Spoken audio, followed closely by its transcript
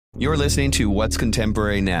You're listening to What's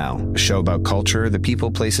Contemporary Now, a show about culture, the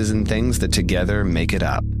people, places, and things that together make it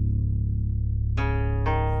up.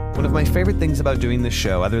 One of my favorite things about doing this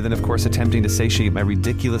show, other than of course attempting to satiate my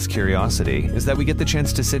ridiculous curiosity, is that we get the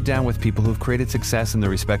chance to sit down with people who've created success in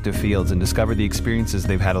their respective fields and discover the experiences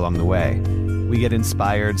they've had along the way. We get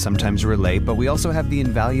inspired, sometimes relate, but we also have the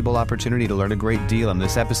invaluable opportunity to learn a great deal, and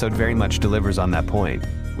this episode very much delivers on that point.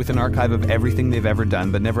 With an archive of everything they've ever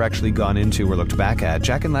done but never actually gone into or looked back at,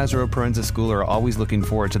 Jack and Lazaro Proenza Schouler are always looking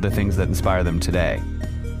forward to the things that inspire them today.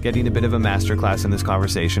 Getting a bit of a masterclass in this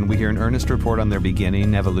conversation, we hear an earnest report on their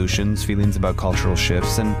beginning, evolutions, feelings about cultural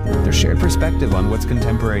shifts, and their shared perspective on what's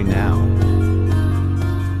contemporary now.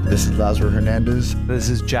 This is Lazaro Hernandez. This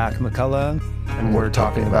is Jack McCollough. And we're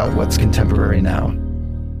talking about what's contemporary now.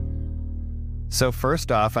 So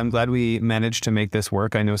first off, I'm glad we managed to make this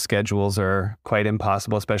work. I know schedules are quite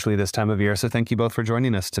impossible, especially this time of year. So thank you both for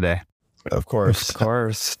joining us today. Of course. Of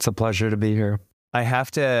course. It's a pleasure to be here. I have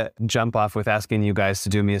to jump off with asking you guys to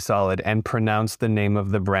do me a solid and pronounce the name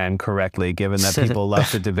of the brand correctly, given that people love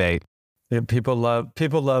to debate. Yeah, people love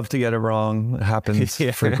to get it wrong. It happens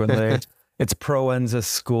frequently. It's Proenza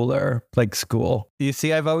Schouler, like school. You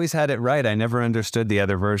see, I've always had it right. I never understood the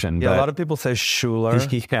other version. Yeah, a lot of people say Schouler.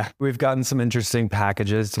 Yeah. We've gotten some interesting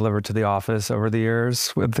packages delivered to the office over the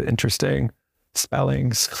years with interesting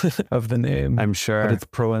spellings of the name. I'm sure. But it's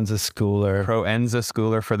Proenza Schouler. Proenza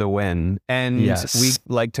Schouler for the win. And yes, we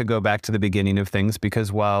like to go back to the beginning of things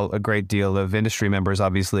because while a great deal of industry members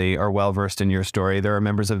obviously are well versed in your story, there are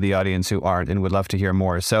members of the audience who aren't and would love to hear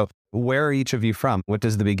more. So where are each of you from? What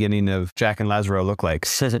does the beginning of Jack and Lazaro look like?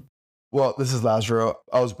 Well, this is Lazaro.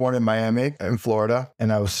 I was born in Miami, in Florida,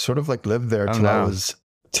 and I was sort of like lived there till I was...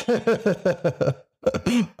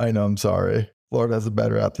 I know, I'm sorry. Florida has a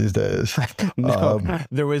better app these days. No,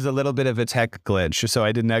 there was a little bit of a tech glitch, so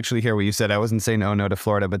I didn't actually hear what you said. I wasn't saying oh no to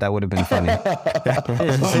Florida, but that would have been funny.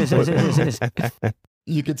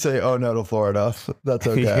 You could say oh no to Florida. That's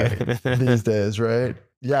okay these days, right?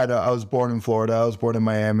 Yeah, no, I was born in Florida. I was born in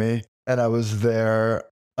Miami, and I was there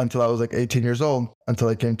until I was like 18 years old, until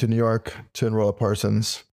I came to New York to enroll at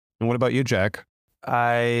Parsons. And what about you, Jack?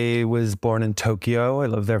 I was born in Tokyo. I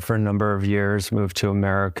lived there for a number of years, moved to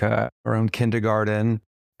America around kindergarten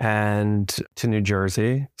and to New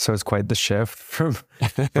Jersey. So it's quite the shift from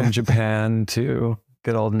Japan to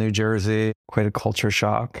good old New Jersey, quite a culture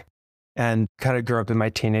shock. And kind of grew up in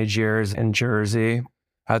my teenage years in Jersey,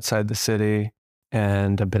 outside the city.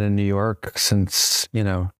 And I've been in New York since,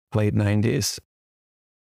 late 90s.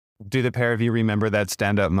 Do the pair of you remember that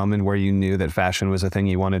standout moment where you knew that fashion was a thing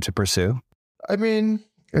you wanted to pursue? I mean,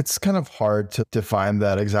 it's kind of hard to define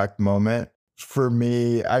that exact moment. For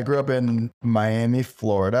me, I grew up in Miami,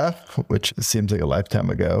 Florida, which seems like a lifetime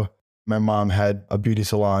ago. My mom had a beauty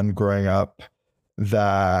salon growing up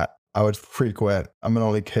that I would frequent. I'm an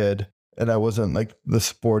only kid, and I wasn't like the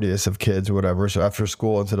sportiest of kids or whatever. So after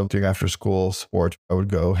school, instead of doing after school sports, I would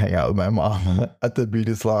go hang out with my mom at the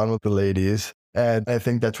beauty salon with the ladies. And I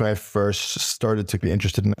think that's when I first started to be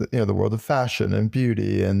interested in the world of fashion and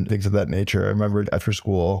beauty and things of that nature. I remember after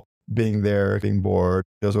school being there, being bored.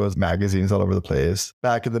 There was always magazines all over the place.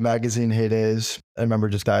 Back in the magazine heydays, I remember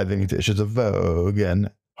just diving into issues of Vogue and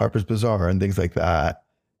Harper's Bazaar and things like that.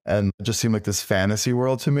 And it just seemed like this fantasy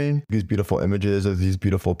world to me. These beautiful images of these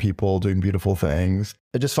beautiful people doing beautiful things.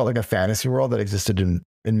 It just felt like a fantasy world that existed in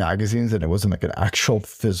magazines, and it wasn't like an actual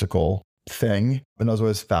physical thing. And I was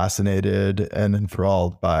always fascinated and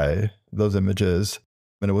enthralled by those images.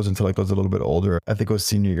 And it wasn't until I was a little bit older, I think it was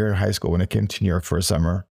senior year in high school, when I came to New York for a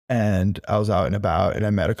summer. And I was out and about, and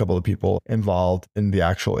I met a couple of people involved in the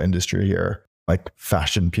actual industry here, like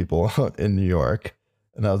fashion people in New York.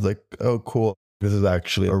 And I was like, oh, cool. This is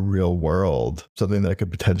actually a real world, something that I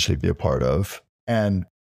could potentially be a part of. And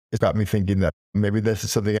it got me thinking that maybe this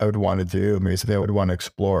is something I would want to do, maybe something I would want to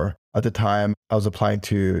explore. At the time, I was applying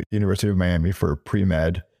to University of Miami for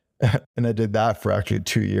pre-med, and I did that for actually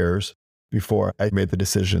 2 years before I made the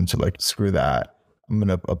decision to screw that. I'm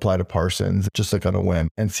going to apply to Parsons just on a whim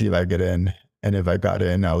and see if I get in. And if I got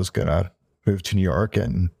in, I was going to move to New York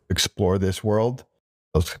and explore this world.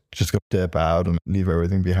 I was just going to dip out and leave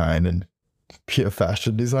everything behind and be a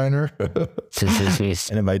fashion designer. And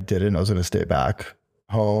if I didn't, I was going to stay back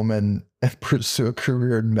home and pursue a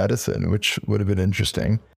career in medicine, which would have been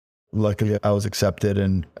interesting. Luckily, I was accepted,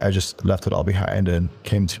 and I just left it all behind and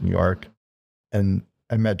came to New York. And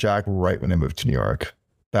I met Jack right when I moved to New York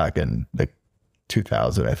back in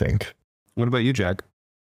 2000, I think. What about you, Jack?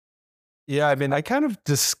 Yeah, I mean, I kind of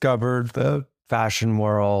discovered the fashion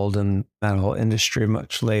world and that whole industry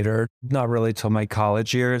much later, not really till my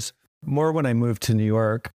college years, more when I moved to New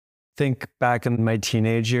York. think back in my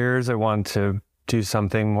teenage years, I wanted to do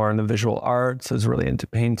something more in the visual arts. I was really into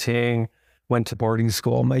painting. Went to boarding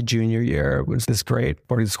school my junior year. It was this great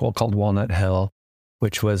boarding school called Walnut Hill,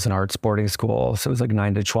 which was an arts boarding school. So it was like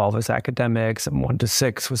 9 to 12 was academics, and 1 to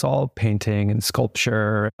 6 was all painting and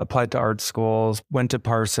sculpture. Applied to art schools, went to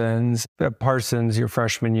Parsons. At Parsons, your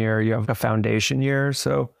freshman year, you have a foundation year.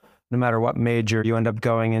 So no matter what major you end up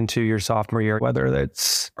going into your sophomore year, whether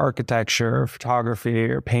it's architecture, or photography,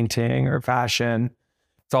 or painting, or fashion,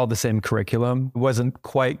 it's all the same curriculum. It wasn't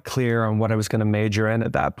quite clear on what I was going to major in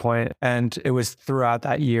at that point. And it was throughout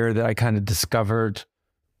that year that I kind of discovered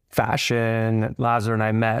fashion. Lazaro and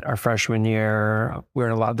I met our freshman year. We were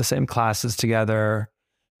in a lot of the same classes together.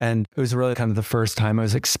 And it was really kind of the first time I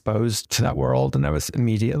was exposed to that world. And I was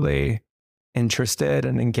immediately interested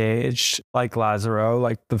and engaged. Like Lazaro,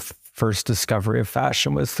 like the first discovery of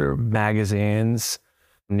fashion was through magazines.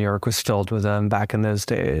 New York was filled with them back in those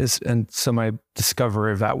days. And so my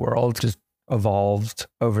discovery of that world just evolved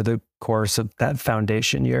over the course of that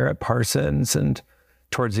foundation year at Parsons. And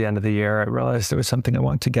towards the end of the year, I realized it was something I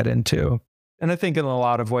wanted to get into. And I think in a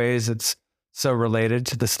lot of ways, it's so related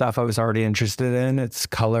to the stuff I was already interested in. It's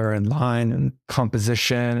color and line and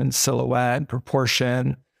composition and silhouette and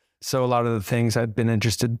proportion. So a lot of the things I'd been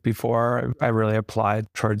interested before, I really applied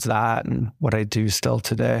towards that and what I do still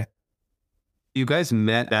today. You guys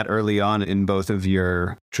met that early on in both of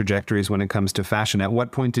your trajectories when it comes to fashion. At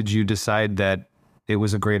what point did you decide that it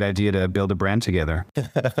was a great idea to build a brand together?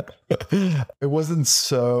 It wasn't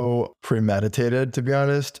so premeditated, to be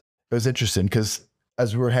honest. It was interesting because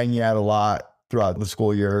as we were hanging out a lot throughout the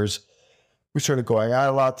school years, we started going out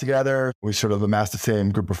a lot together. We sort of amassed the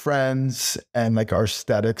same group of friends, and like our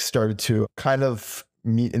aesthetics started to kind of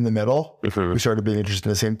meet in the middle. We started being interested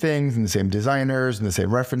in the same things and the same designers and the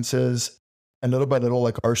same references. And little by little,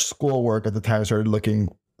 like our schoolwork at the time started looking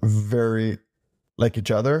very like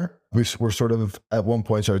each other. We were sort of at one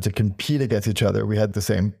point started to compete against each other. We had the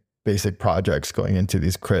same basic projects going into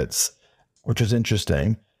these crits, which was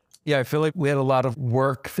interesting. Yeah, I feel like we had a lot of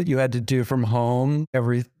work that you had to do from home.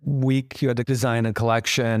 Every week you had to design a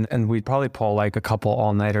collection, and we'd probably pull like a couple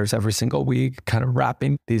all-nighters every single week, kind of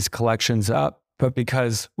wrapping these collections up. But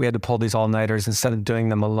because we had to pull these all-nighters instead of doing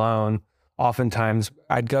them alone, oftentimes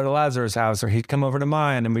I'd go to Lazaro's house or he'd come over to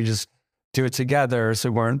mine and we just do it together. So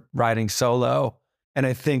we weren't riding solo. And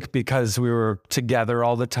I think because we were together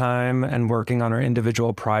all the time and working on our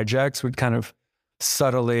individual projects, we'd kind of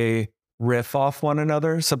subtly riff off one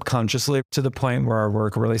another subconsciously to the point where our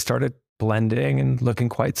work really started blending and looking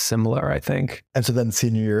quite similar, I think. And so then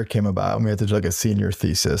senior year came about and we had to do like a senior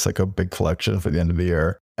thesis, like a big collection for the end of the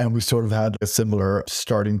year. And we sort of had a similar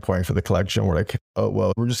starting point for the collection. We're like, oh,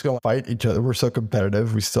 well, we're just going to fight each other. We're so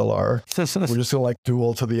competitive. We still are. We're just going to like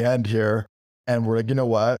duel to the end here. And we're like, you know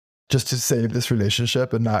what? Just to save this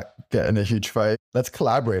relationship and not get in a huge fight, let's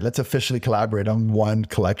collaborate. Let's officially collaborate on one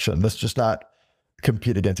collection. Let's just not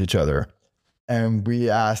compete against each other. And we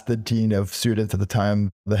asked the dean of students at the time,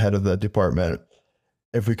 the head of the department,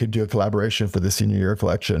 if we could do a collaboration for the senior year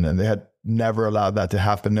collection. And they had never allowed that to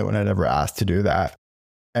happen. No one had ever asked to do that.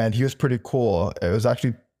 And he was pretty cool. It was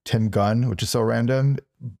actually Tim Gunn, which is so random,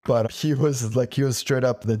 but he was straight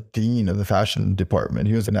up the dean of the fashion department.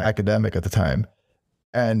 He was an academic at the time.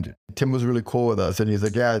 And Tim was really cool with us. And he's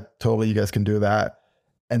like, yeah, totally, you guys can do that.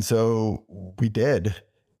 And so we did.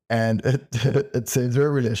 And it saved our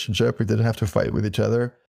relationship. We didn't have to fight with each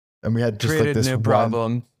other. And we had just created like this new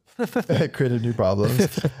problem. It created new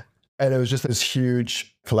problems. And it was just this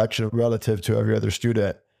huge collection relative to every other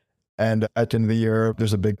student. And at the end of the year,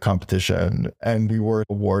 there's a big competition. And we were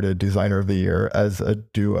awarded Designer of the Year as a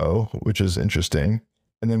duo, which is interesting.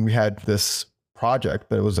 And then we had this project,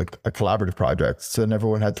 but it was a collaborative project. So then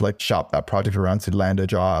everyone had to like shop that project around to land a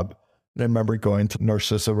job. And I remember going to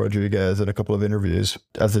Narciso Rodriguez and a couple of interviews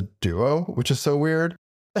as a duo, which is so weird.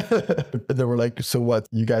 And they were like, so what,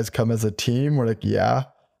 you guys come as a team? We're like, yeah.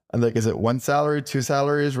 And like, is it one salary, 2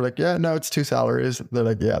 salaries? We're like, yeah, no, it's 2 salaries. They're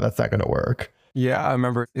like, yeah, that's not going to work. Yeah, I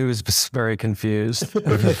remember it was very confused.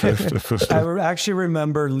 I actually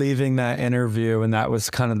remember leaving that interview, and that was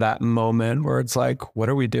kind of that moment where it's like, what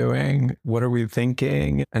are we doing? What are we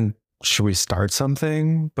thinking? And should we start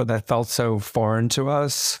something? But that felt so foreign to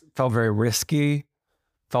us, felt very risky,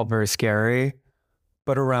 felt very scary.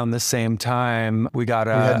 But around the same time, we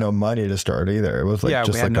had no money to start either. It was like,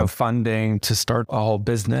 we had no funding to start a whole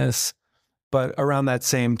business. But around that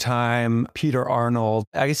same time, Peter Arnold,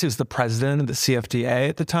 I guess he was the president of the CFDA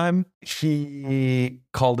at the time. He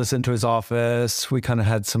called us into his office. We kind of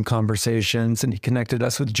had some conversations, and he connected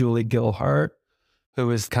us with Julie Gilhart, who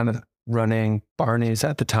was kind of running Barney's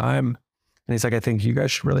at the time. And he's like, I think you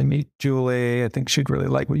guys should really meet Julie. I think she'd really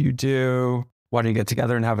like what you do. Why don't you get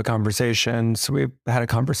together and have a conversation? So we had a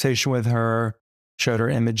conversation with her, showed her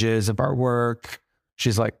images of our work.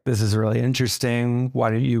 She's like, this is really interesting. Why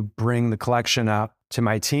don't you bring the collection up to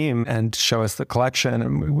my team and show us the collection,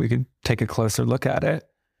 and we could take a closer look at it.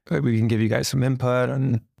 We can give you guys some input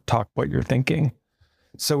and talk what you're thinking.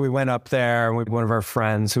 So we went up there with one of our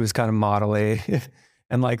friends who was kind of modelly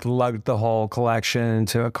and like lugged the whole collection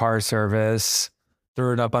into a car service,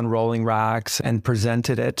 threw it up on rolling racks and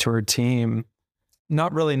presented it to her team,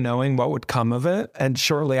 not really knowing what would come of it. And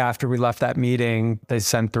shortly after we left that meeting, they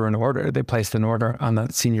sent through an order. They placed an order on the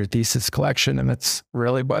senior thesis collection. And it's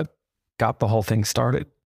really what got the whole thing started.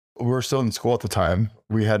 We were still in school at the time.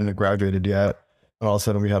 We hadn't graduated yet. And all of a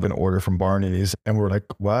sudden we have an order from Barney's and we're like,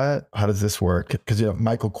 what? How does this work? Because,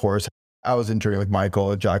 Michael Kors, I was interning with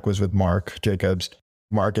Michael. Jack was with Mark Jacobs.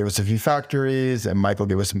 Mark gave us a few factories and Michael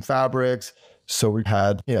gave us some fabrics. So we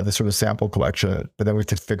had, this sort of sample collection, but then we had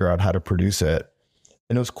to figure out how to produce it.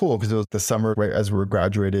 And it was cool because it was the summer right as we were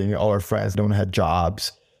graduating, all our friends, no one had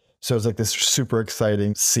jobs. So it was like this super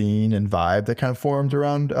exciting scene and vibe that kind of formed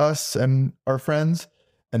around us and our friends.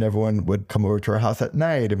 And everyone would come over to our house at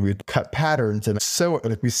night and we'd cut patterns. And so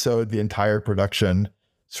we sewed the entire production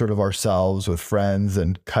sort of ourselves with friends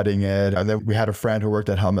and cutting it. And then we had a friend who worked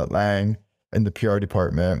at Helmut Lang in the PR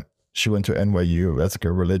department. She went to NYU as like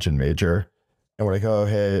a religion major. And we're like, oh,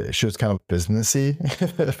 hey, she was kind of businessy,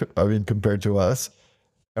 compared to us.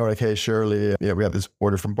 And we're like, hey, Shirley, we have this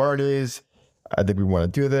order from Barney's. I think we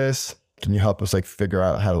want to do this. Can you help us figure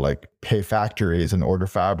out how to pay factories and order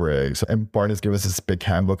fabrics? And Barney's gave us this big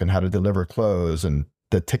handbook on how to deliver clothes and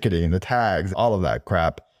the ticketing, the tags, all of that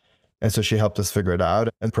crap. And so she helped us figure it out.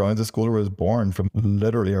 And Proenza Schouler was born from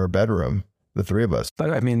literally our bedroom, the three of us.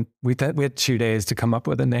 But we had 2 days to come up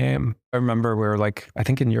with a name. I remember we were I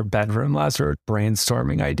think in your bedroom, Lazaro,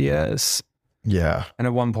 brainstorming ideas. Yeah. And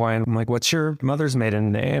at one point, I'm like, what's your mother's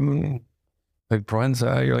maiden name? Like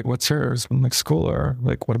Proenza. You're like, what's yours? I'm like, Schouler.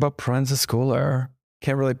 Like, what about Proenza Schouler?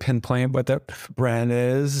 Can't really pinpoint what that brand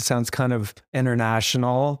is. It sounds kind of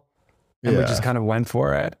international. And we just kind of went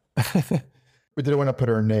for it. We didn't want to put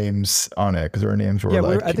our names on it because our names were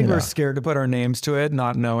I think we were scared to put our names to it,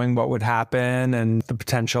 not knowing what would happen and the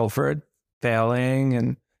potential for it failing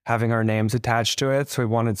and having our names attached to it. So we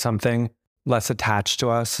wanted something less attached to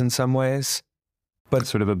us in some ways, but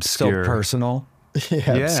sort of obscure, still personal.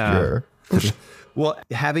 Obscure. Well,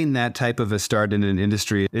 having that type of a start in an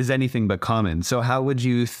industry is anything but common. So how would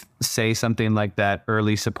you say something like that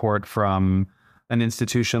early support from an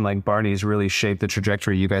institution like Barney's really shaped the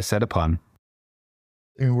trajectory you guys set upon?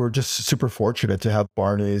 And we're just super fortunate to have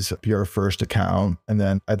Barney's be our first account. And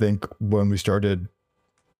then I think when we started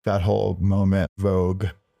that whole moment, Vogue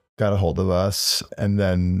got a hold of us. And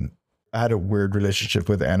then I had a weird relationship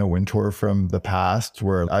with Anna Wintour from the past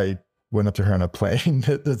where I went up to her on a plane.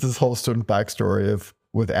 There's this whole sort of backstory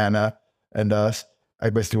with Anna and us. I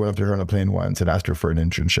basically went up to her on a plane once and asked her for an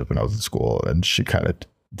internship when I was in school. And she kind of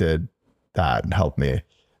did that and helped me.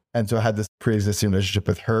 And so I had this pre-existing relationship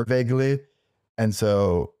with her vaguely. And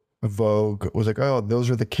so Vogue was like, oh, those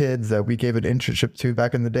are the kids that we gave an internship to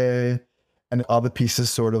back in the day. And all the pieces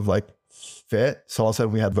sort of fit. So all of a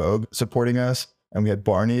sudden we had Vogue supporting us and we had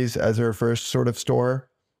Barney's as our first sort of store.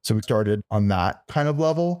 So we started on that kind of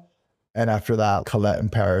level. And after that, Colette in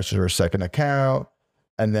Paris is our second account.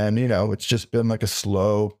 And then, it's just been a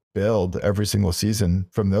slow build every single season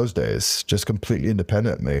from those days, just completely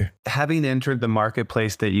independently. Having entered the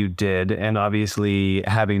marketplace that you did, and obviously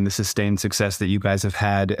having the sustained success that you guys have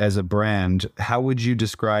had as a brand, how would you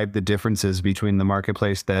describe the differences between the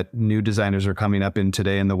marketplace that new designers are coming up in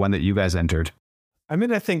today and the one that you guys entered?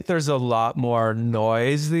 I think there's a lot more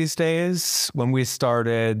noise these days. When we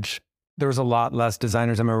started, there was a lot less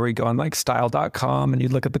designers. I remember we go on style.com and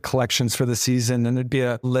you'd look at the collections for the season and it'd be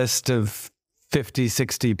a list of 50,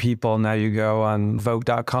 60 people. Now you go on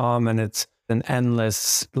Vogue.com and it's an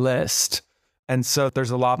endless list. And so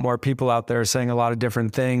there's a lot more people out there saying a lot of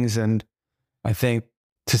different things. And I think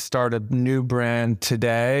to start a new brand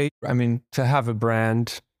today, to have a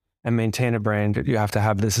brand and maintain a brand, you have to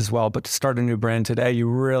have this as well. But to start a new brand today, you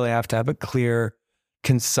really have to have a clear,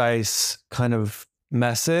 concise kind of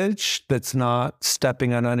message that's not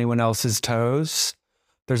stepping on anyone else's toes.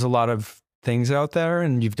 There's a lot of things out there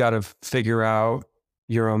and you've got to figure out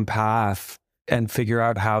your own path and figure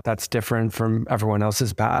out how that's different from everyone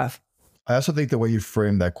else's path. I also think the way you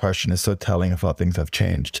frame that question is so telling of how things have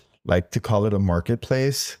changed. To call it a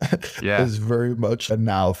marketplace is very much a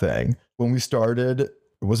now thing. When we started, it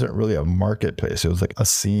wasn't really a marketplace. It was a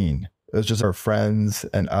scene. It was just our friends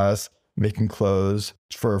and us making clothes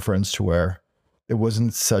for our friends to wear. It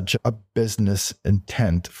wasn't such a business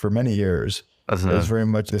intent for many years. It was very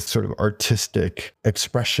much this sort of artistic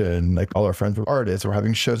expression. Like all our friends were artists. We're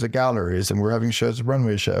having shows at galleries and we're having shows at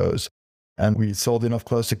runway shows. And we sold enough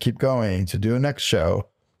clothes to keep going, to do a next show.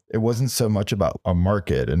 It wasn't so much about a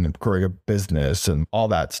market and growing a business and all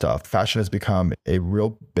that stuff. Fashion has become a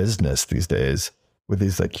real business these days with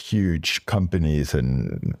these like huge companies,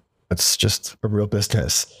 and it's just a real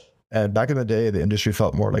business. And back in the day, the industry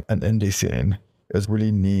felt more like an indie scene. It was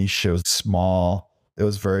really niche. It was small. It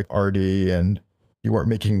was very arty, and you weren't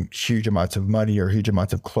making huge amounts of money or huge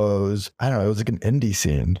amounts of clothes. I don't know. It was like an indie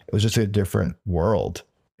scene. It was just a different world.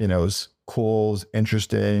 You know, it was cool, it was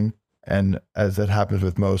interesting. And as that happens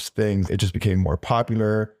with most things, it just became more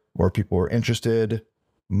popular. More people were interested.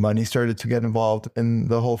 Money started to get involved in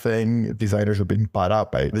the whole thing. Designers were being bought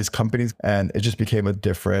out by these companies, and it just became a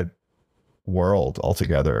different world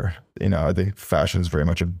altogether. You know, I think fashion is very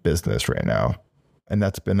much a business right now. And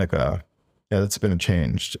that's been that's been a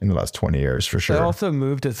change in the last 20 years for sure. They also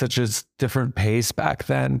moved at such a different pace back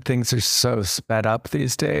then. Things are so sped up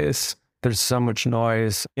these days. There's so much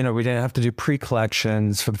noise. You know, we didn't have to do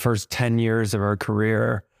pre-collections for the first 10 years of our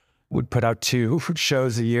career. We'd put out 2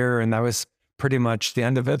 shows a year, and that was pretty much the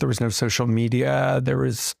end of it. There was no social media. There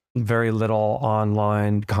was very little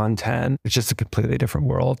online content. It's just a completely different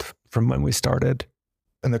world from when we started.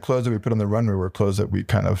 And the clothes that we put on the runway were clothes that we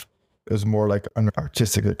it was more like an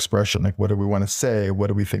artistic expression. Like, what do we want to say? What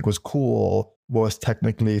do we think was cool? What was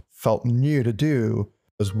technically felt new to do?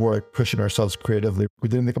 It was more like pushing ourselves creatively. We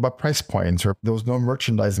didn't think about price points, or there was no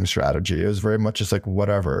merchandising strategy. It was very much just like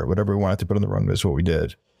whatever we wanted to put on the runway is what we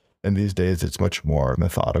did. And these days it's much more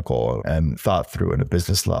methodical and thought through in a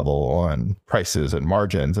business level on prices and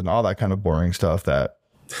margins and all that kind of boring stuff that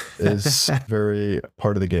is very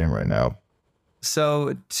part of the game right now.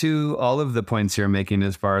 So to all of the points you're making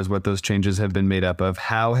as far as what those changes have been made up of,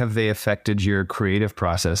 how have they affected your creative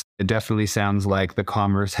process? It definitely sounds like the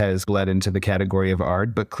commerce has bled into the category of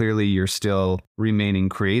art, but clearly you're still remaining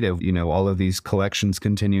creative. You know, all of these collections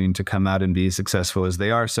continuing to come out and be as successful as they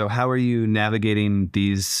are. So how are you navigating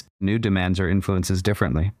these new demands or influences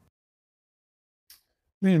differently?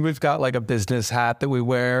 I mean, we've got like a business hat that we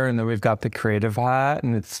wear, and then we've got the creative hat,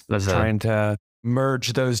 and it's trying to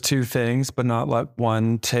merge those two things, but not let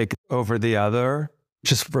one take over the other.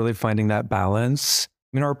 Just really finding that balance.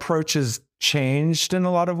 I mean, our approach has changed in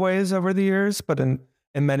a lot of ways over the years, but in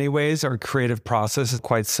many ways, our creative process is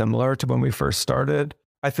quite similar to when we first started.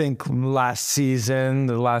 I think last season,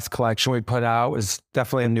 the last collection we put out was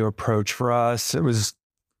definitely a new approach for us. It was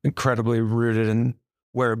incredibly rooted in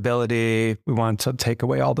wearability. We wanted to take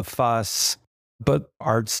away all the fuss, but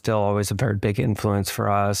art's still always a very big influence for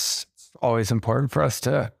us. Always important for us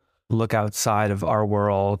to look outside of our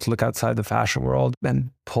world, look outside the fashion world,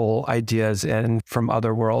 and pull ideas in from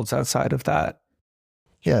other worlds outside of that.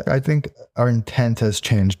 Yeah, I think our intent has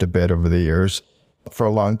changed a bit over the years. For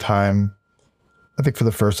a long time, I think for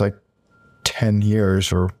the first 10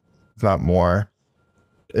 years or not more,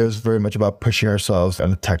 it was very much about pushing ourselves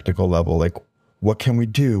on a technical level. Like, what can we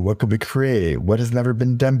do? What can we create? What has never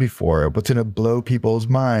been done before? What's going to blow people's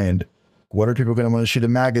mind? What are people going to want to shoot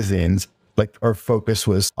in magazines? Like, our focus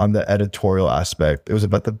was on the editorial aspect. It was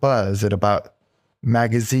about the buzz and about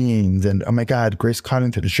magazines. And oh my God, Grace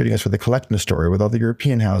Coddington is shooting us for the Collecting Story with all the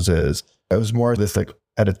European houses. It was more this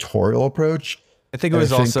editorial approach. I think it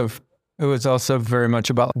was also very much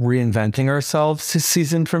about reinventing ourselves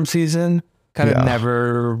season from season.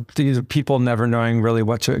 People never knowing really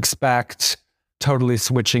what to expect, totally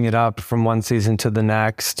switching it up from one season to the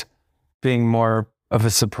next, being more of a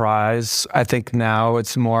surprise. I think now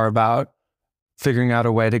it's more about figuring out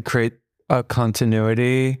a way to create a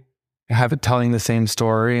continuity, have it telling the same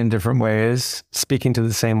story in different ways, speaking to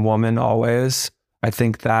the same woman always. I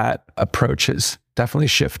think that approach has definitely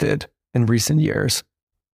shifted in recent years.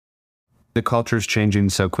 The culture's changing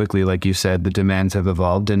so quickly, like you said, the demands have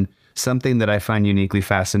evolved. And something that I find uniquely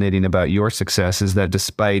fascinating about your success is that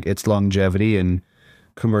despite its longevity and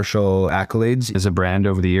commercial accolades as a brand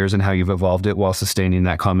over the years and how you've evolved it while sustaining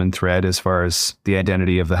that common thread as far as the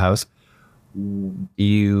identity of the house,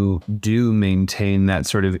 you do maintain that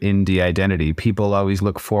sort of indie identity. People always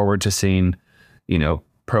look forward to seeing,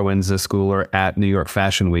 Proenza Schouler at New York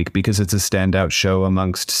Fashion Week because it's a standout show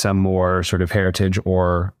amongst some more sort of heritage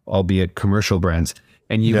or albeit commercial brands.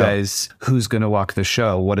 And you guys, who's going to walk the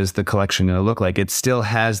show? What is the collection going to look like? It still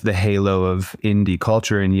has the halo of indie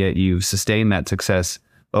culture, and yet you've sustained that success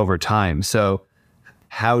over time. So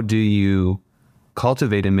how do you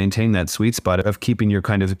cultivate and maintain that sweet spot of keeping your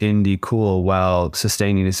kind of indie cool while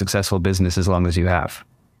sustaining a successful business as long as you have?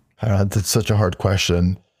 I don't know, that's such a hard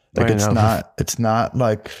question. Like it's not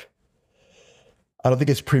like, I don't think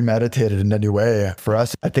it's premeditated in any way. For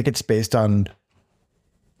us, I think it's based on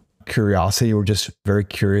curiosity. We're just very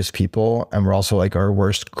curious people, and we're also like our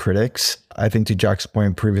worst critics. I think to Jack's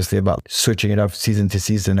point previously about switching it up season to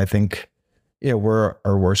season, I think, we're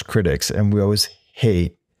our worst critics, and we always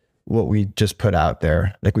hate what we just put out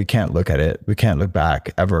there. Like we can't look at it. We can't look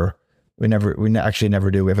back ever. We actually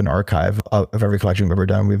never do. We have an archive of every collection we've ever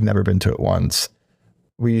done. We've never been to it once.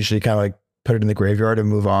 We usually kind of like put it in the graveyard and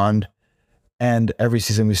move on. And every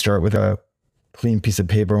season we start with a clean piece of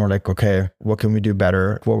paper and we're like, okay, what can we do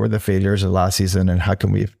better? What were the failures of last season and how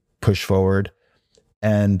can we push forward?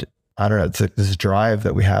 And I don't know, it's like this drive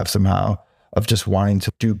that we have somehow of just wanting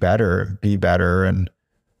to do better, be better, and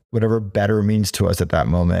whatever better means to us at that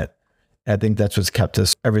moment. I think that's what's kept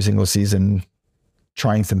us every single season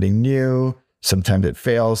trying something new. Sometimes it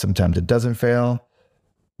fails, sometimes it doesn't fail.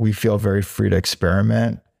 We feel very free to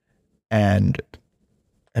experiment. And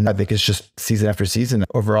I think it's just season after season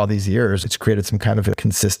over all these years, it's created some kind of a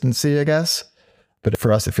consistency, I guess. But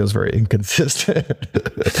for us, it feels very inconsistent.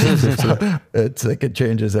 It's like it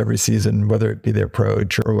changes every season, whether it be the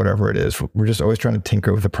approach or whatever it is. We're just always trying to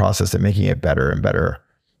tinker with the process and making it better and better.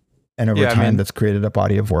 And over time, that's created a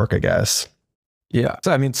body of work, I guess. Yeah.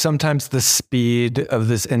 So, I mean, sometimes the speed of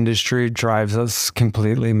this industry drives us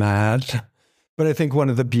completely mad. But I think one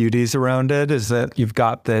of the beauties around it is that you've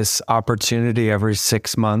got this opportunity every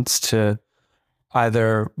 6 months to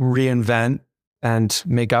either reinvent and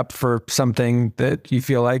make up for something that you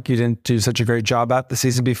feel like you didn't do such a great job at the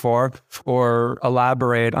season before, or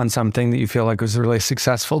elaborate on something that you feel like was really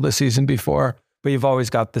successful the season before. But you've always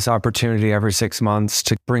got this opportunity every 6 months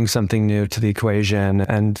to bring something new to the equation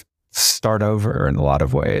and start over in a lot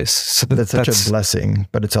of ways. So that's such a blessing,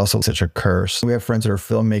 but it's also such a curse. We have friends that are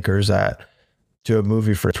filmmakers that do a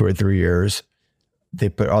movie for 2 or 3 years. They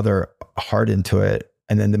put all their heart into it,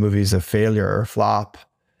 and then the movie's a failure or flop.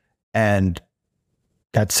 And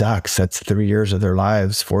that sucks. That's 3 years of their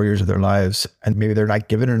lives, 4 years of their lives. And maybe they're not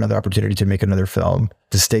given another opportunity to make another film.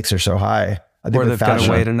 The stakes are so high. Or they've got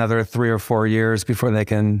to wait another 3 or 4 years before they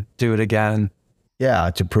can do it again.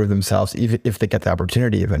 Yeah, to prove themselves, even if they get the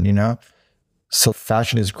opportunity even. So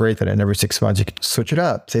fashion is great that in every 6 months you can switch it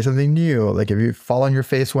up, say something new. Like if you fall on your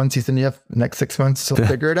face one season, you have next 6 months to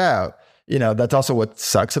figure it out. That's also what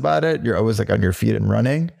sucks about it. You're always like on your feet and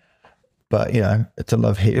running. But it's a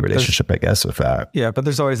love-hate relationship, I guess, with that. Yeah, but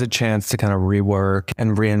there's always a chance to kind of rework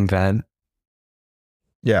and reinvent.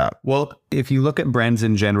 Yeah. Well, if you look at brands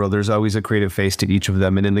in general, there's always a creative face to each of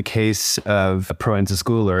them. And in the case of Proenza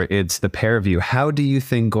Schouler, it's the pair of you. How do you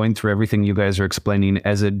think going through everything you guys are explaining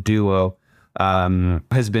as a duo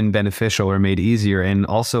has been beneficial or made easier? And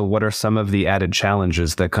also, what are some of the added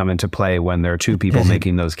challenges that come into play when there are two people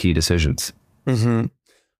making those key decisions? Mm-hmm.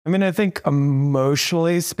 I mean, I think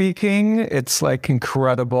emotionally speaking, it's like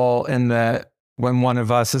incredible in that when one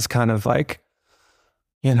of us is kind of like,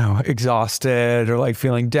 exhausted or like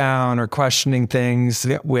feeling down or questioning things,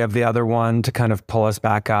 we have the other one to kind of pull us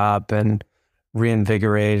back up and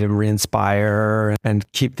reinvigorate and re-inspire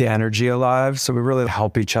and keep the energy alive. So we really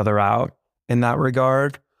help each other out in that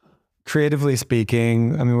regard. Creatively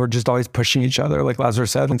speaking, I mean, we're just always pushing each other. Like Lazaro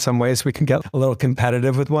said, in some ways we can get a little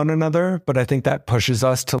competitive with one another, but I think that pushes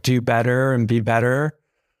us to do better and be better.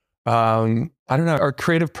 I don't know. Our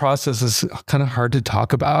creative process is kind of hard to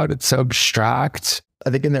talk about. It's so abstract. I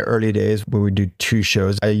think in the early days where we do 2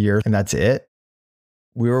 shows a year and that's it,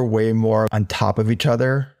 we were way more on top of each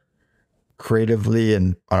other creatively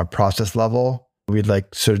and on a process level. We'd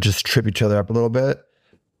like sort of just trip each other up a little bit.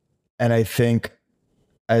 And I think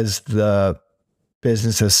as the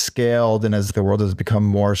business has scaled and as the world has become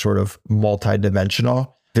more sort of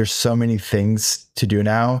multi-dimensional, there's so many things to do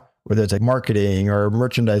now, whether it's like marketing or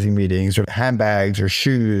merchandising meetings or handbags or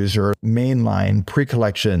shoes or mainline,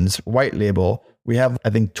 pre-collections, white label. We have, I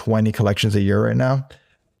think, 20 collections a year right now.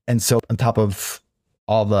 And so on top of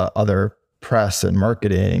all the other press and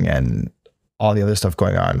marketing and all the other stuff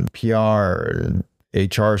going on, PR and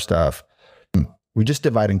HR stuff, we just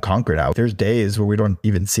divide and conquer now. There's days where we don't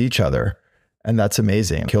even see each other. And that's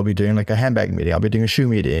amazing. He'll be doing like a handbag meeting. I'll be doing a shoe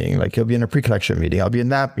meeting. Like he'll be in a pre-collection meeting. I'll be in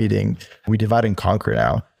that meeting. We divide and conquer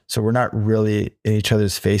now. So we're not really in each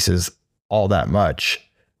other's faces all that much,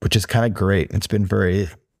 which is kind of great. It's been very,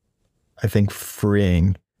 I think,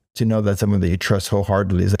 freeing to know that someone that you trust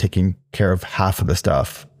wholeheartedly is taking care of half of the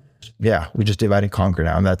stuff. Yeah, we just divide and conquer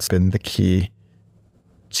now. And that's been the key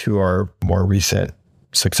to our more recent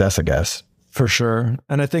success, I guess. For sure.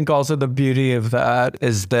 And I think also the beauty of that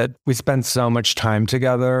is that we spend so much time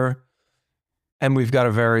together and we've got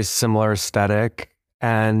a very similar aesthetic.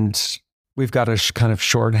 And we've got a kind of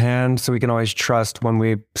shorthand, so we can always trust when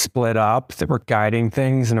we split up that we're guiding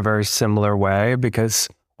things in a very similar way, because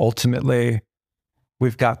ultimately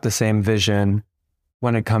we've got the same vision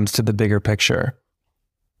when it comes to the bigger picture.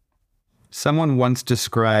 Someone once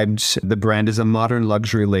described the brand as a modern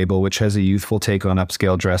luxury label which has a youthful take on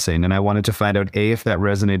upscale dressing. And I wanted to find out, A, if that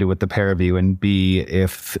resonated with the pair of you, and B,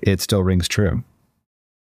 if it still rings true.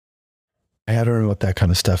 I don't know what that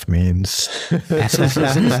kind of stuff means.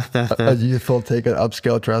 A youthful take on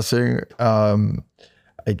upscale dressing.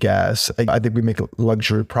 I guess. I think we make a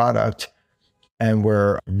luxury product and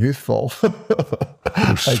we're youthful.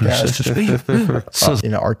 I guess.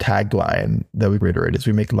 Our tagline that we reiterate is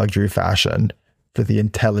we make luxury fashion for the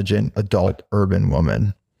intelligent adult urban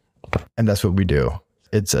woman. And that's what we do.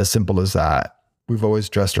 It's as simple as that. We've always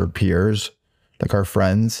dressed our peers, like our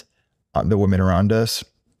friends, the women around us.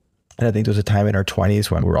 And I think there was a time in our 20s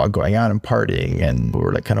when we were all going out and partying and we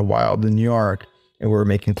were like kind of wild in New York and we were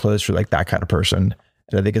making clothes for like that kind of person.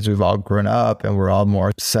 And I think as we've all grown up and we're all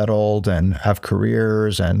more settled and have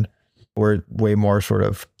careers and we're way more sort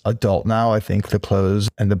of adult now, I think the clothes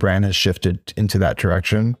and the brand has shifted into that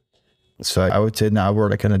direction. So I would say now we're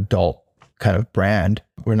like an adult kind of brand.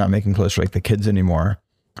 We're not making clothes for like the kids anymore,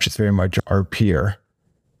 which is very much our peer.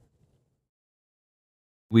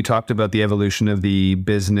 We talked about the evolution of the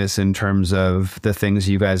business in terms of the things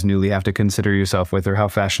you guys newly have to consider yourself with, or how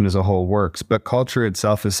fashion as a whole works. But culture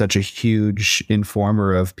itself is such a huge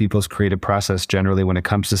informer of people's creative process generally when it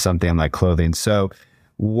comes to something like clothing. So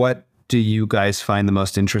what do you guys find the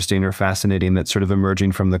most interesting or fascinating that's sort of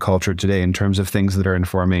emerging from the culture today in terms of things that are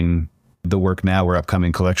informing the work now or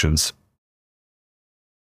upcoming collections?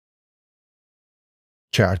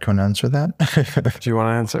 Chad, can I answer that? Do you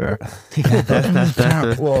want to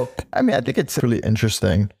answer? Well, I mean, I think it's really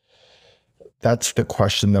interesting. That's the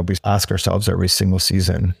question that we ask ourselves every single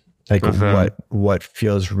season. Like what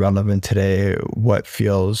feels relevant today? What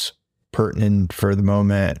feels pertinent for the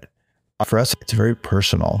moment? For us, it's very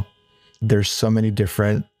personal. There's so many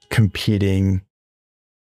different competing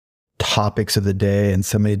topics of the day and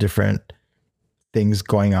so many different things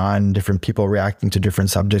going on, different people reacting to different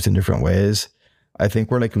subjects in different ways. I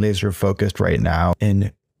think we're like laser focused right now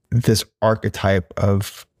in this archetype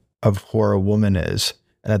of who a woman is.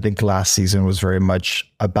 And I think last season was very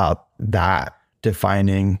much about that,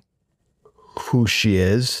 defining who she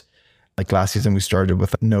is. Like last season, we started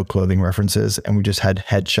with no clothing references and we just had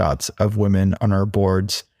headshots of women on our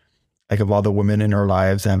boards, like of all the women in our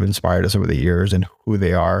lives that have inspired us over the years and who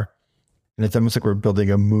they are. And it's almost like we're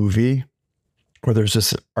building a movie where there's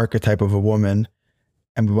this archetype of a woman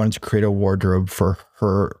and we wanted to create a wardrobe for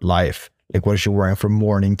her life. Like, what is she wearing from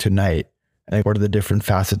morning to night? And like, what are the different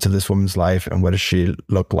facets of this woman's life? And what does she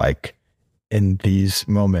look like in these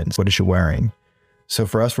moments? What is she wearing? So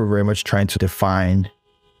for us, we're very much trying to define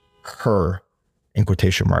her, in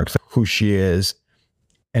quotation marks, who she is.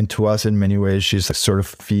 And to us, in many ways, she's a sort of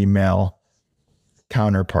female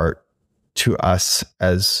counterpart to us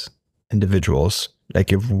as individuals.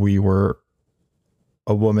 Like if we were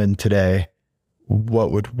a woman today,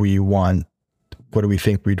 what would we want? What do we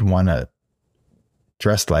think we'd want to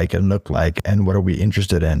dress like and look like? And what are we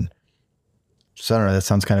interested in? So I don't know, that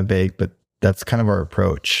sounds kind of vague, but that's kind of our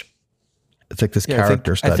approach. It's like this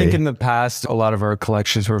character study. I think in the past, a lot of our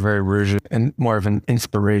collections were very rooted in more of an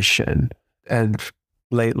inspiration. And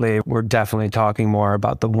lately, we're definitely talking more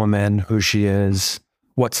about the woman, who she is,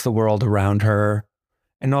 what's the world around her,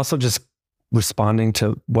 and also just responding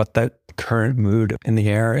to what that current mood in the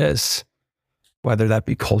air is, whether that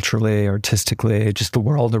be culturally, artistically, just the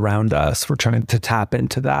world around us. We're trying to tap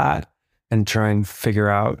into that and try and figure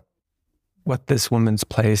out what this woman's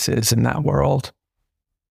place is in that world.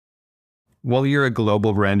 Well, you're a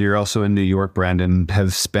global brand. You're also a New York brand and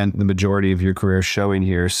have spent the majority of your career showing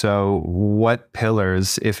here. So what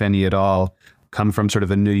pillars, if any at all, come from sort of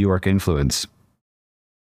a New York influence?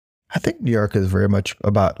 I think New York is very much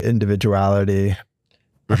about individuality,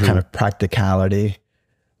 kind of practicality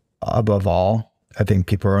above all. I think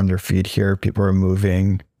people are on their feet here. People are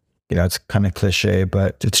moving. You know, it's kind of cliche,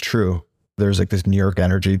 but it's true. There's like this New York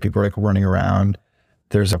energy. People are like running around.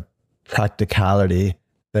 There's a practicality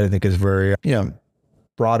that I think is very,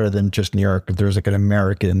 broader than just New York. There's like an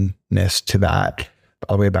Americanness to that,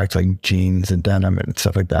 all the way back to like jeans and denim and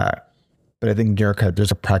stuff like that. But I think New York,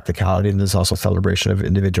 there's a practicality and there's also a celebration of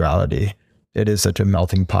individuality. It is such a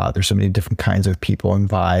melting pot. There's so many different kinds of people and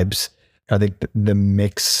vibes. I think the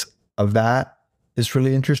mix of that is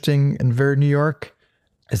really interesting and very New York.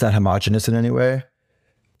 It's not homogenous in any way.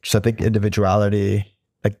 Just I think individuality,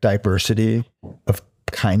 like diversity of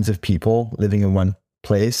kinds of people living in one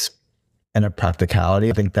place and a practicality.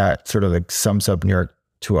 I think that sort of like sums up New York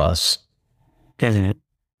to us. And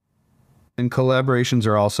collaborations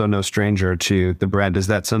are also no stranger to the brand. Is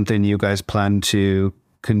that something you guys plan to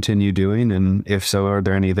continue doing? And if so, are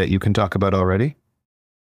there any that you can talk about already?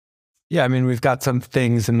 Yeah, I mean, we've got some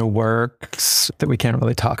things in the works that we can't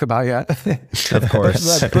really talk about yet. Of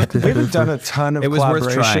course. But we haven't done a ton of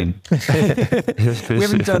collaboration. It was worth trying. We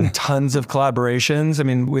haven't done tons of collaborations. I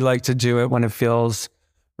mean, we like to do it when it feels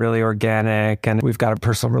really organic and we've got a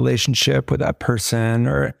personal relationship with that person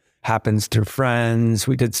or it happens through friends.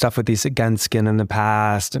 We did stuff with Lisa Genskin in the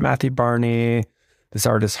past, Matthew Barney, this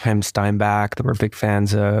artist, Haim Steinbach, that we're big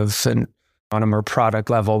fans of. And on a more product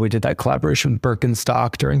level, we did that collaboration with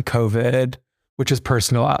Birkenstock during COVID, which is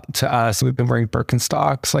personal to us. We've been wearing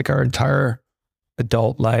Birkenstocks like our entire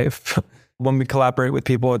adult life. When we collaborate with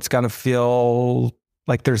people, it's got to feel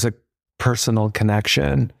like there's a personal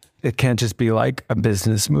connection. It can't just be like a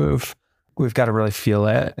business move. We've got to really feel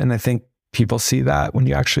it. And I think people see that when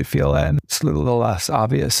you actually feel it. And it's a little less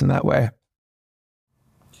obvious in that way.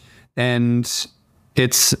 And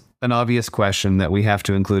it's an obvious question that we have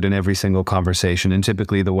to include in every single conversation, and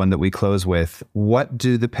typically the one that we close with. What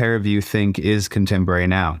do the pair of you think is contemporary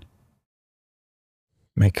now?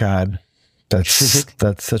 My God, that's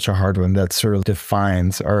such a hard one. That sort of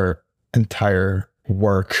defines our entire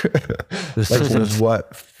work. Like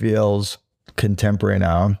what feels contemporary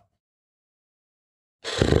now?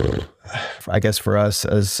 I guess for us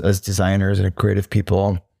as designers and creative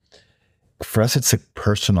people, for us, it's like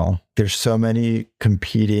personal. There's so many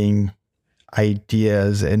competing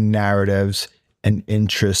ideas and narratives and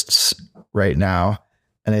interests right now.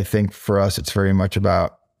 And I think for us, it's very much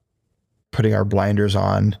about putting our blinders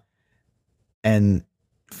on and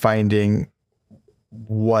finding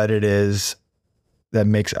what it is that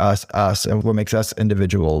makes us us and what makes us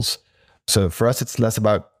individuals. So for us, it's less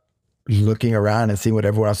about looking around and seeing what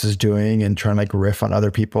everyone else is doing and trying to like riff on other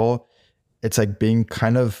people. It's like being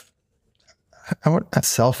kind of, not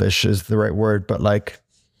selfish is the right word, but like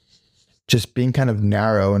just being kind of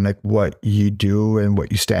narrow in like what you do and what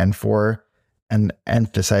you stand for and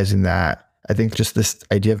emphasizing that. I think just this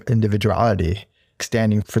idea of individuality,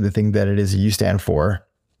 standing for the thing that it is you stand for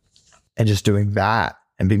and just doing that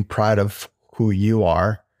and being proud of who you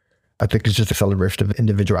are. I think it's just a celebration of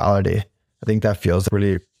individuality. I think that feels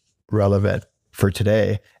really relevant for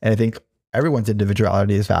today. And I think everyone's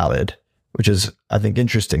individuality is valid, which is, I think,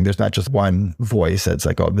 interesting. There's not just one voice that's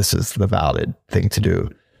like, oh, this is the valid thing to do.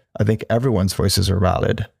 I think everyone's voices are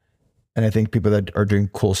valid. And I think people that are doing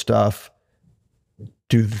cool stuff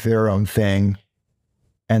do their own thing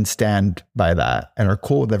and stand by that and are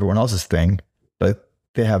cool with everyone else's thing, but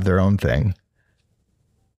they have their own thing.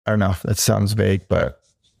 I don't know if that sounds vague, but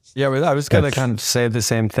yeah, I was going to kind of say the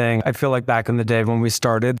same thing. I feel like back in the day when we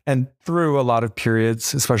started and through a lot of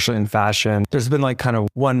periods, especially in fashion, there's been like kind of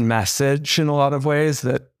one message in a lot of ways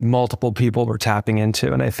that multiple people were tapping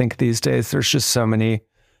into. And I think these days there's just so many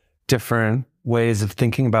different ways of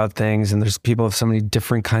thinking about things. And there's people with so many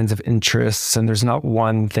different kinds of interests. And there's not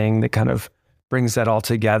one thing that kind of brings that all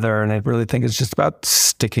together. And I really think it's just about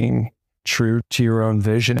sticking true to your own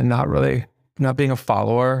vision and not being a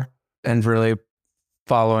follower and really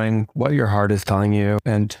following what your heart is telling you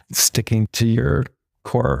and sticking to your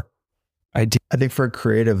core idea. I think for a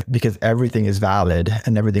creative, because everything is valid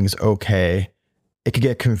and everything is okay, it could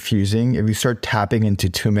get confusing if you start tapping into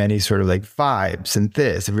too many sort of like vibes and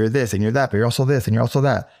this, if you're this and you're that, but you're also this and you're also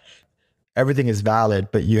that. Everything is valid,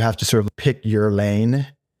 but you have to sort of pick your lane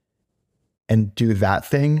and do that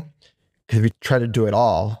thing. Because if you try to do it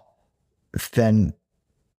all, then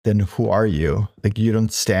who are you? Like you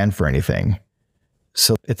don't stand for anything.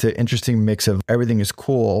 So it's an interesting mix of everything is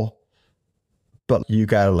cool, but you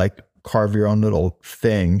got to like carve your own little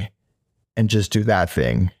thing and just do that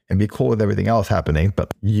thing and be cool with everything else happening.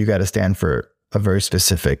 But you got to stand for a very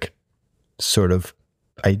specific sort of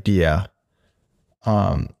idea.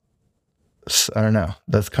 So I don't know.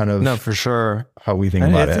 That's kind of no, for sure how we think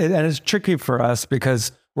about it. And it's tricky for us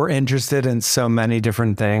because we're interested in so many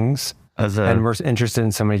different things and we're interested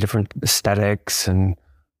in so many different aesthetics and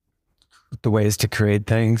the ways to create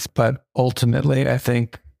things. But ultimately, I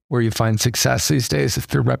think where you find success these days is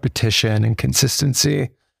through repetition and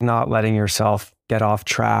consistency, not letting yourself get off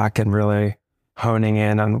track and really honing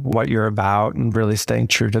in on what you're about and really staying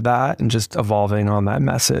true to that and just evolving on that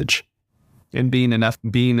message. And being enough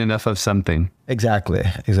of something. Exactly.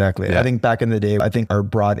 Yeah. I think back in the day, I think our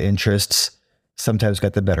broad interests sometimes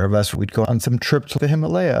got the better of us. We'd go on some trips to the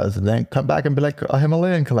Himalayas and then come back and be like a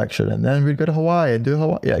Himalayan collection. And then we'd go to Hawaii and do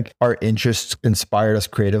Hawaii. Like our interests inspired us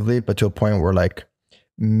creatively, but to a point where like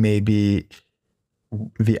maybe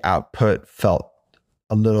the output felt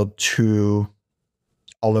a little too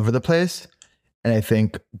all over the place. And I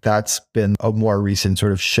think that's been a more recent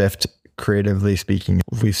sort of shift, creatively speaking.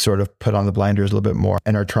 We sort of put on the blinders a little bit more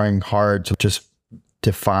and are trying hard to just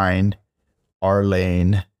define our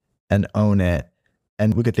lane and own it.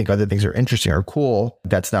 And we could think other things are interesting or cool.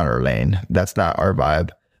 That's not our lane. That's not our vibe.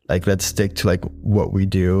 Like, let's stick to like what we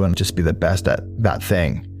do and just be the best at that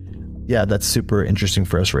thing. Yeah, that's super interesting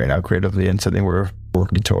for us right now creatively and something we're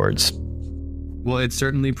working towards. Well, it's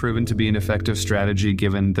certainly proven to be an effective strategy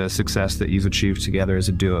given the success that you've achieved together as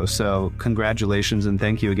a duo. So congratulations and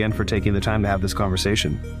thank you again for taking the time to have this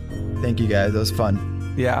conversation. Thank you guys. That was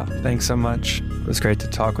fun. Yeah, thanks so much. It was great to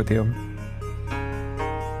talk with you.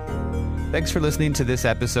 Thanks for listening to this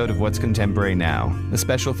episode of What's Contemporary Now. A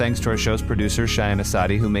special thanks to our show's producer, Cheyenne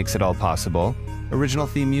Asadi, who makes it all possible. Original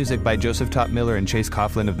theme music by Joseph Top Miller and Chase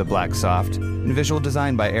Coughlin of The Black Soft. And visual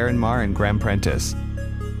design by Aaron Marr and Graham Prentice.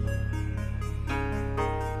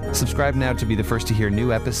 Subscribe now to be the first to hear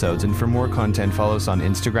new episodes, and for more content, follow us on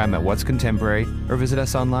Instagram at What's Contemporary or visit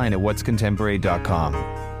us online at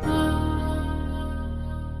whatscontemporary.com.